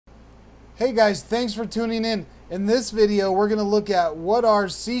Hey guys, thanks for tuning in. In this video, we're going to look at what are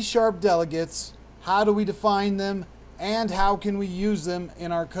C# delegates, how do we define them, and how can we use them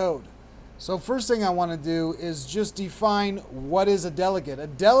in our code. So first thing I want to do is just define what is a delegate. A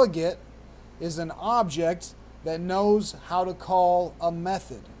delegate is an object that knows how to call a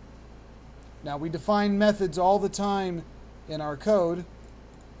method. Now we define methods all the time in our code,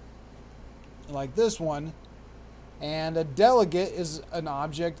 like this one. And a delegate is an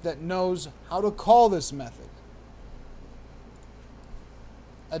object that knows how to call this method.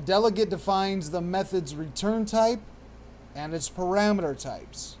 A delegate defines the method's return type and its parameter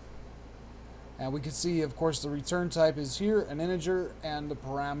types. And we can see, of course, the return type is here, an integer, and the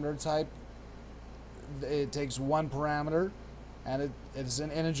parameter type, it takes one parameter, and it is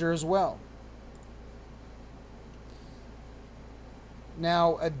an integer as well.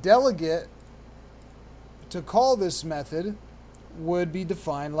 Now, a delegate to call this method would be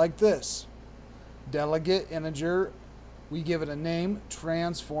defined like this. Delegate integer, we give it a name,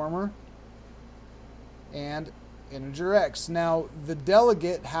 transformer, and integer x. Now the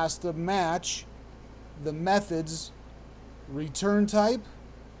delegate has to match the method's return type,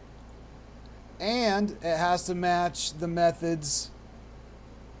 and it has to match the method's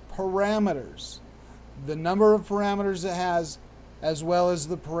parameters, the number of parameters it has, as well as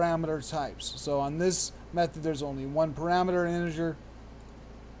the parameter types. So on this method there's only one parameter, an integer,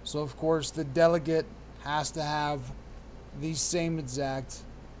 so of course the delegate has to have the same exact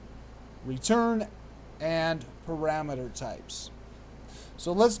return and parameter types.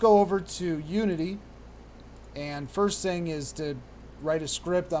 So let's go over to Unity, and first thing is to write a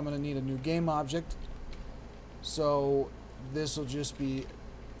script. I'm going to need a new game object, so this will just be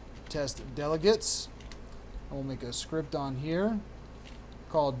test delegates. We'll make a script on here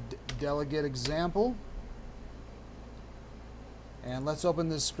called delegate example. And let's open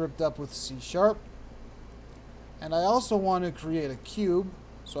this script up with C#. And I also want to create a cube,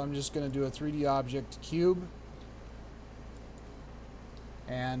 so I'm just going to do a 3D object cube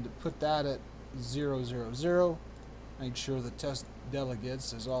and put that at 0, 0, 0. Make sure the test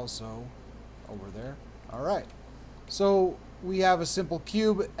delegates is also over there. Alright, so we have a simple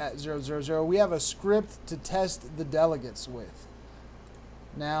cube at 0, 0, 0. We have a script to test the delegates with.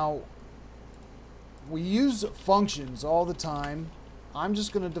 Now, we use functions all the time. I'm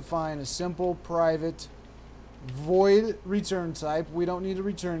just going to define a simple private void return type. We don't need to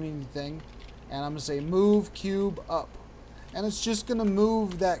return anything. And I'm going to say move cube up. And it's just going to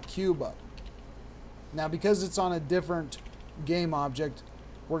move that cube up. Now, because it's on a different game object,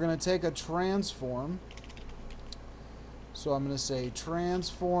 we're going to take a transform. So I'm going to say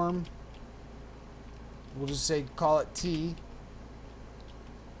transform. We'll just say call it T.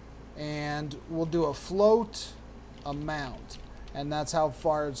 And we'll do a float amount, and that's how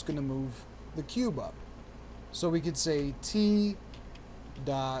far it's going to move the cube up. So we could say T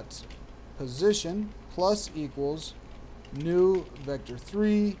dot position plus equals new vector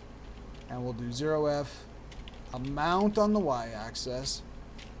 3, and we'll do 0f amount on the y-axis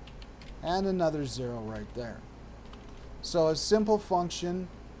and another 0 right there. So a simple function,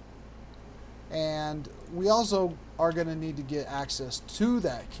 and we also are going to need to get access to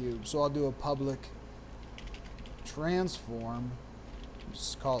that cube. So I'll do a public transform,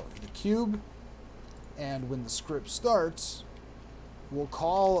 just call it the cube, and when the script starts, we'll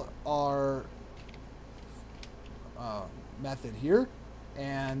call our method here,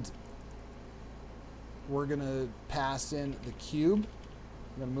 and we're going to pass in the cube.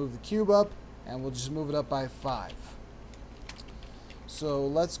 We're going to move the cube up, and we'll just move it up by 5. So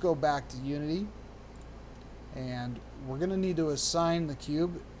let's go back to Unity, and we're going to need to assign the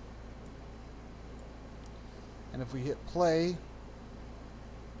cube. And if we hit play,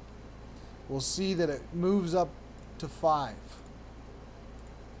 we'll see that it moves up to 5.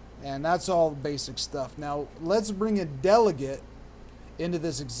 And that's all the basic stuff. Now let's bring a delegate into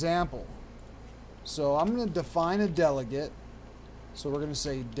this example. So I'm going to define a delegate. So we're going to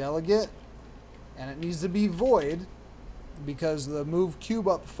say delegate, and it needs to be void because the move cube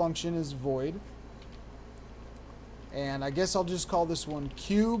up function is void. And I guess I'll just call this one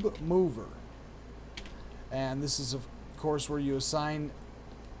cube mover. And this is of course where you assign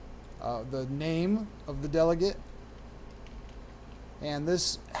the name of the delegate, and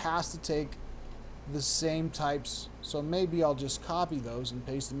this has to take the same types, so maybe I'll just copy those and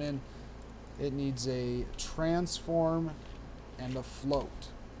paste them in. It needs a transform and a float.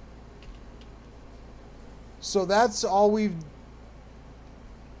 So that's all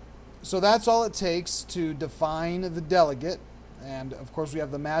it takes to define the delegate. And of course we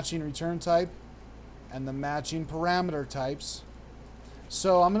have the matching return type and the matching parameter types.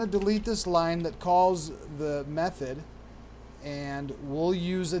 So I'm going to delete this line that calls the method, and we'll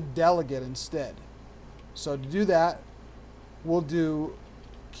use a delegate instead. So to do that, we'll do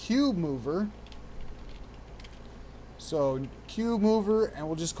cube mover. So cube mover, and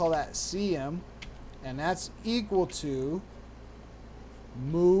we'll just call that CM, and that's equal to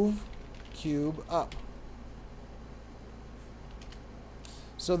move cube up.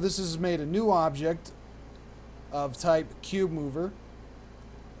 So this has made a new object of type cube mover,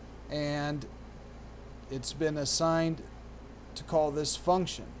 and it's been assigned to call this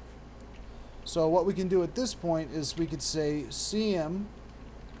function. So what we can do at this point is we could say CM,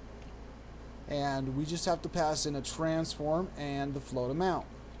 and we just have to pass in a transform and the float amount.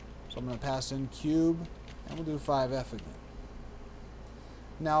 So I'm going to pass in cube, and we'll do 5F again.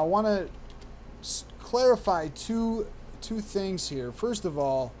 Now I want to clarify two things here. First of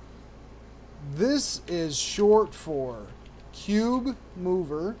all, this is short for cube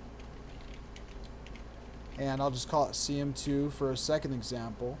mover, and I'll just call it CM2 for a second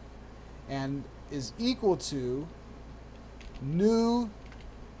example, and is equal to new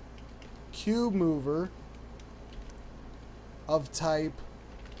cube mover of type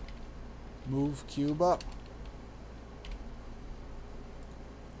move cube up.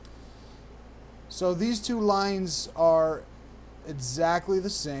 So these two lines are exactly the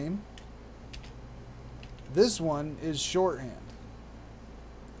same. This one is shorthand.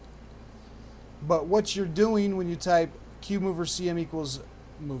 But what you're doing when you type cube mover CM equals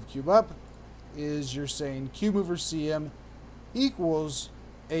move cube up is you're saying cube mover CM equals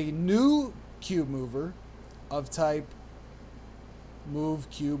a new cube mover of type move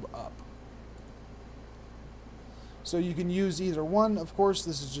cube up. So you can use either one. Of course,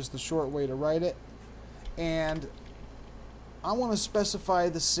 this is just the short way to write it. And I want to specify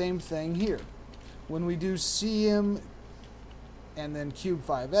the same thing here. When we do CM and then cube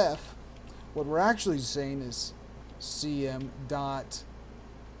 5F, what we're actually saying is CM dot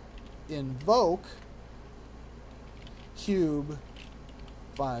invoke cube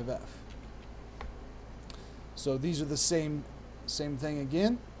 5F. So these are the same thing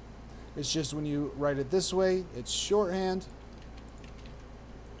again. It's just when you write it this way, it's shorthand,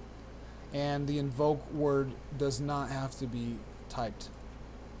 and the invoke word does not have to be typed.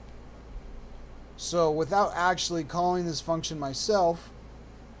 So without actually calling this function myself,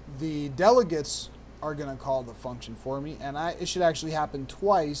 the delegates are going to call the function for me, and it should actually happen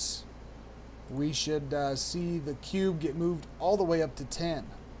twice. We should see the cube get moved all the way up to 10.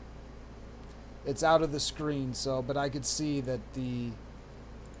 It's out of the screen, but I could see that the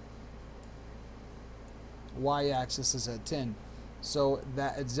y-axis is at 10. So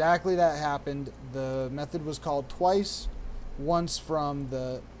that happened. The method was called twice, once from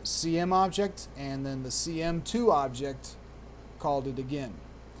the CM object, and then the CM2 object called it again.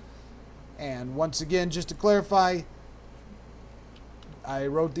 And once again, just to clarify, I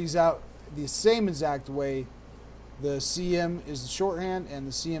wrote these out the same exact way. The CM is the shorthand, and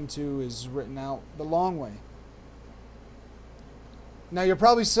the CM2 is written out the long way. Now you're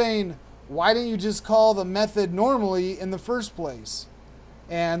probably saying, why didn't you just call the method normally in the first place?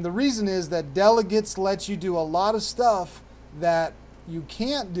 And the reason is that delegates let you do a lot of stuff that you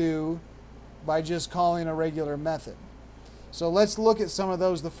can't do by just calling a regular method. So let's look at some of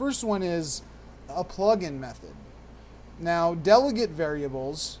those. The first one is a plugin method. Now, delegate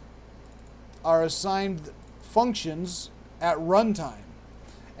variables are assigned functions at runtime,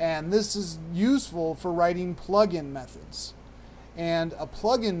 and this is useful for writing plugin methods. And a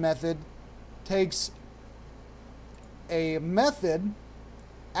plugin method takes a method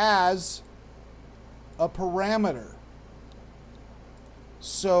as a parameter.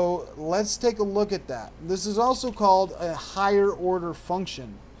 So let's take a look at that. This is also called a higher order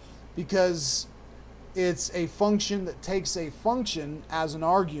function because it's a function that takes a function as an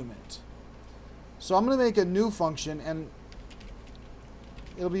argument. So I'm going to make a new function, and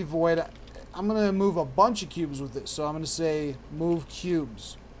it'll be void. I'm going to move a bunch of cubes with it. So I'm going to say move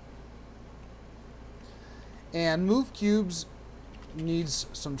cubes. And move cubes needs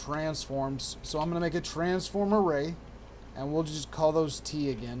some transforms. So I'm going to make a transform array, and we'll just call those T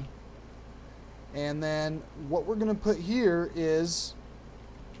again. And then what we're going to put here is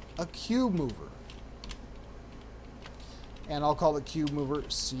a cube mover. And I'll call the cube mover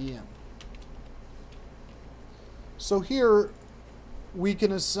CM. So here we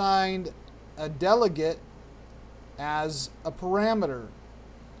can assign a delegate as a parameter.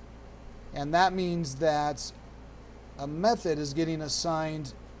 And that means that a method is getting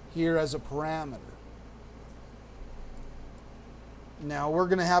assigned here as a parameter. Now we're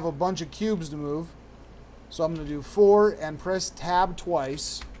going to have a bunch of cubes to move. So I'm going to do 4 and press tab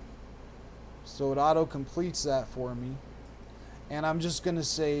twice. So it auto completes that for me. And I'm just going to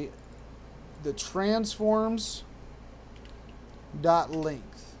say the transforms dot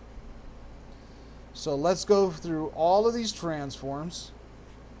length. So let's go through all of these transforms.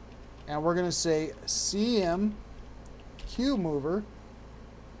 And we're going to say CM cube mover.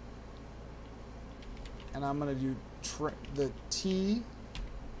 And I'm going to do the TI.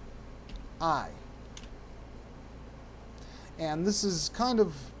 And this is kind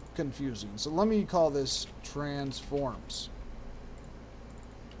of confusing. So let me call this transforms.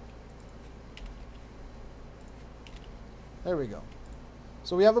 There we go.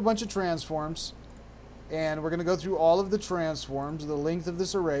 So we have a bunch of transforms. And we're going to go through all of the transforms, the length of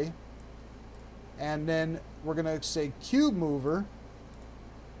this array. And then we're going to say cube mover,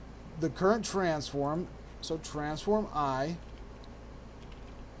 the current transform. So transform I.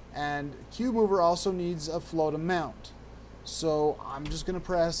 And cube mover also needs a float amount. So I'm just going to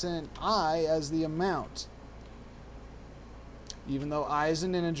press in I as the amount. Even though I is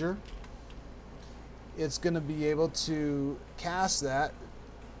an integer, it's going to be able to cast that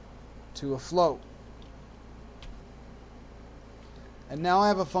to a float. And now I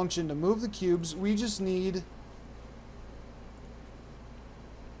have a function to move the cubes. We just need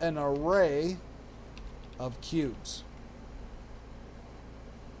an array of cubes,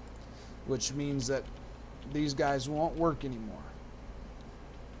 which means that these guys won't work anymore.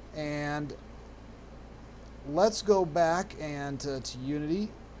 And let's go back and to Unity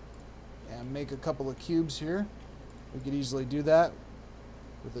and make a couple of cubes here. We could easily do that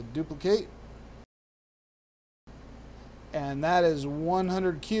with a duplicate. And that is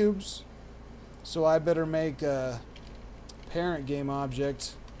 100 cubes. So I better make a parent game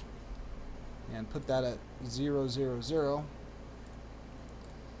object and put that at 0, 0, 0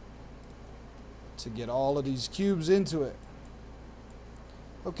 to get all of these cubes into it.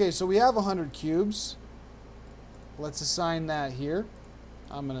 Okay, so we have 100 cubes. Let's assign that here.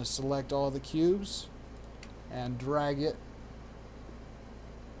 I'm going to select all the cubes and drag it.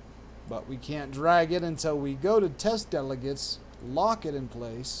 But we can't drag it until we go to test delegates, lock it in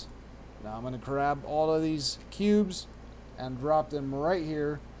place. Now I'm going to grab all of these cubes and drop them right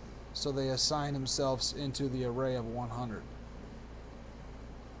here so they assign themselves into the array of 100.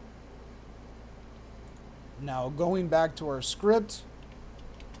 Now going back to our script,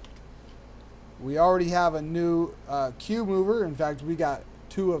 we already have a new cube mover. In fact, we got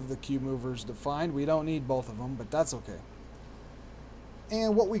 2 of the cube movers defined. We don't need both of them, but that's okay.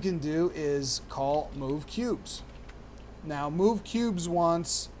 And what we can do is call move cubes. Now move cubes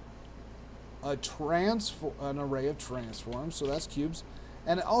wants an array of transforms, so that's cubes,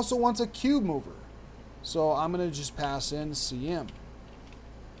 and it also wants a cube mover. So I'm going to just pass in CM.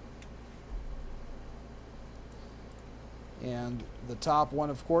 And the top one,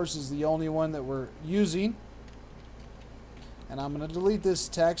 of course, is the only one that we're using. And I'm going to delete this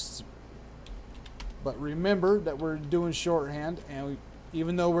text. But remember that we're doing shorthand, and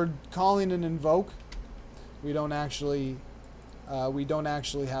even though we're calling an invoke, we don't actually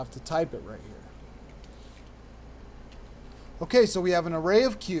have to type it right here. Okay, so we have an array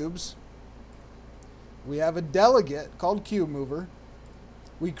of cubes. We have a delegate called cube mover.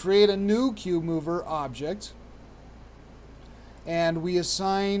 We create a new cube mover object, and we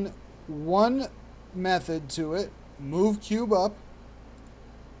assign one method to it, move cube up,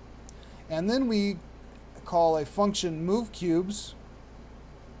 and then we call a function move cubes,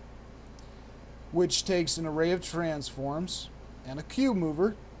 which takes an array of transforms and a cube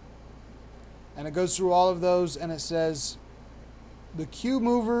mover, and it goes through all of those, and it says the cube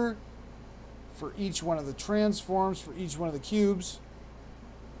mover for each one of the transforms, for each one of the cubes,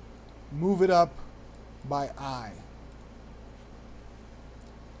 move it up by I.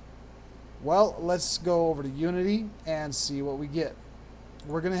 Well, let's go over to Unity and see what we get.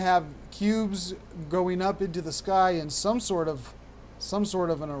 We're going to have cubes going up into the sky in some sort of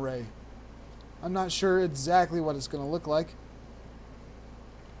an array. I'm not sure exactly what it's going to look like,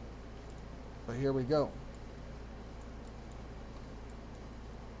 but here we go.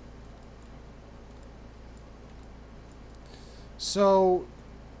 So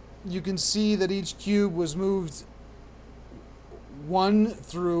you can see that each cube was moved 1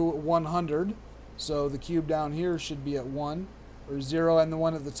 through 100. So the cube down here should be at 1 or 0, and the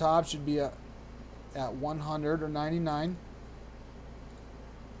one at the top should be at 100 or 99.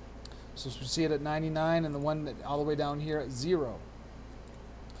 So we see it at 99, and the one that all the way down here at 0.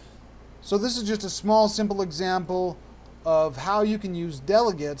 So this is just a small, simple example of how you can use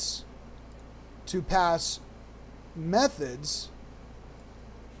delegates to pass methods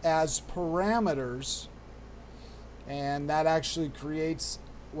as parameters and that actually creates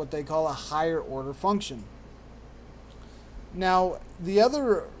what they call a higher order function. Now, the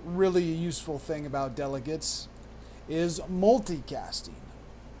other really useful thing about delegates is multicasting.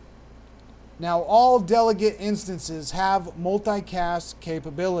 Now, all delegate instances have multicast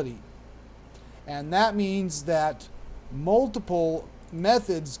capability, and that means that multiple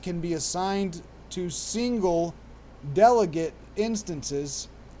methods can be assigned to single delegate instances,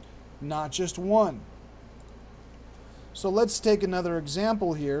 not just one. So let's take another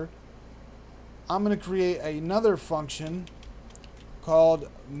example here. I'm going to create another function called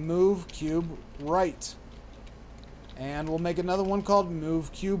moveCubeRight, and we'll make another one called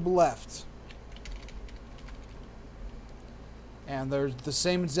moveCubeLeft. And they're the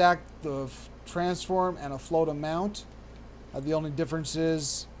same exact transform and a float amount. The only difference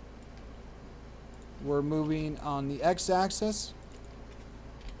is we're moving on the x-axis,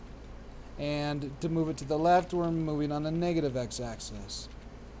 and to move it to the left we're moving on the negative x-axis.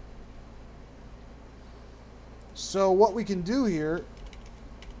 So what we can do here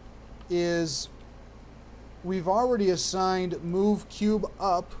is we've already assigned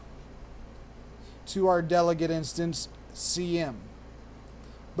moveCubeUp to our delegate instance CM.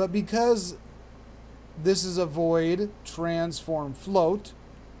 But because this is a void transform float,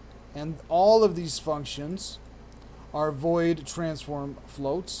 and all of these functions are void transform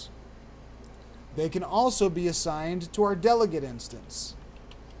floats, they can also be assigned to our delegate instance.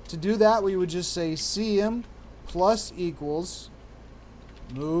 To do that, we would just say CM plus equals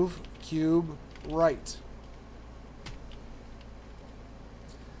moveCubeRight.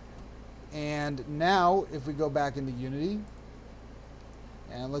 And now, if we go back into Unity,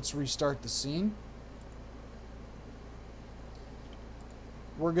 and let's restart the scene,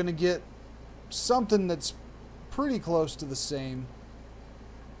 we're going to get something that's pretty close to the same.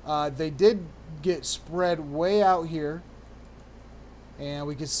 They did get spread way out here, and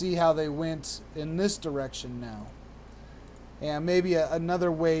we can see how they went in this direction now. And maybe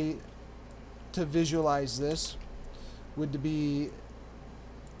another way to visualize this would be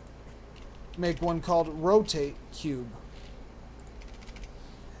make one called rotate cube,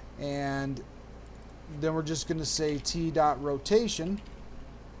 and then we're just going to say t.rotation,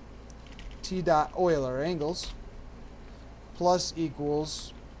 t.Euler angles plus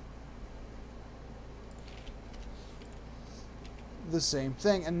equals the same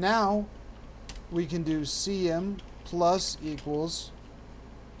thing. And now we can do CM plus equals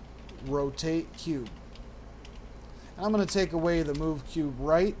rotate cube. And I'm going to take away the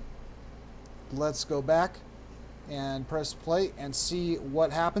moveCubeRight. Let's go back and press play and see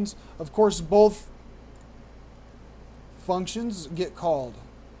what happens. Of course, both functions get called.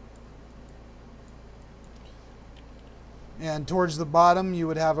 And towards the bottom you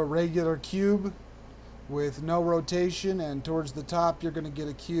would have a regular cube with no rotation, and towards the top you're going to get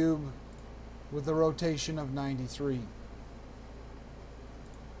a cube with a rotation of 93.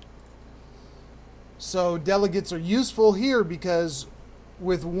 So delegates are useful here because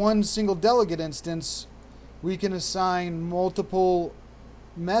with one single delegate instance we can assign multiple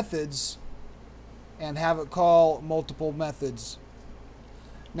methods and have it call multiple methods.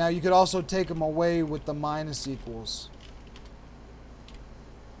 Now you could also take them away with the minus equals.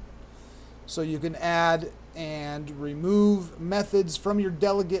 So you can add and remove methods from your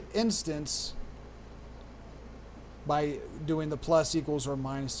delegate instance by doing the plus equals or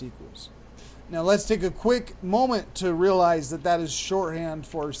minus equals. Now let's take a quick moment to realize that that is shorthand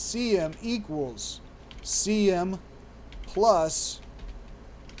for CM equals CM plus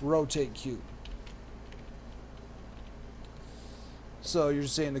rotate cube. So you're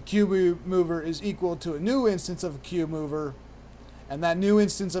saying the cube mover is equal to a new instance of a cube mover, and that new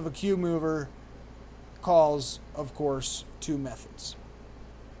instance of a cube mover calls, of course, two methods.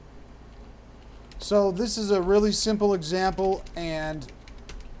 So this is a really simple example and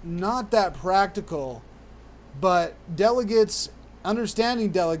not that practical, but delegates, understanding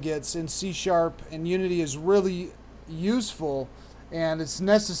delegates in C# and Unity is really useful, and it's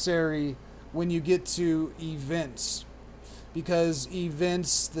necessary when you get to events, because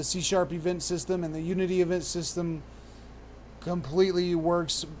events, the C# event system and the Unity event system completely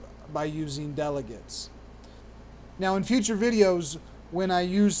works by using delegates. Now in future videos, when I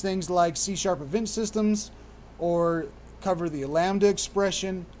use things like C# event systems or cover the lambda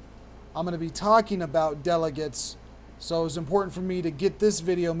expression, I'm going to be talking about delegates, so it's important for me to get this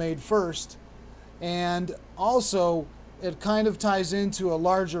video made first. And also it kind of ties into a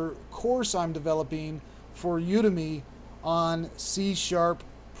larger course I'm developing for Udemy on C#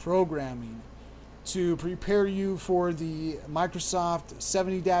 programming. to prepare you for the Microsoft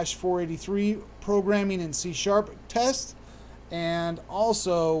 70-483 programming in C# test, and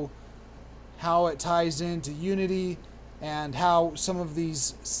also how it ties into Unity and how some of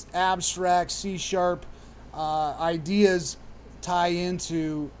these abstract C# ideas tie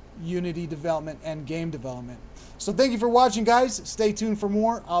into Unity development and game development. So thank you for watching, guys. Stay tuned for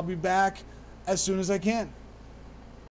more. I'll be back as soon as I can.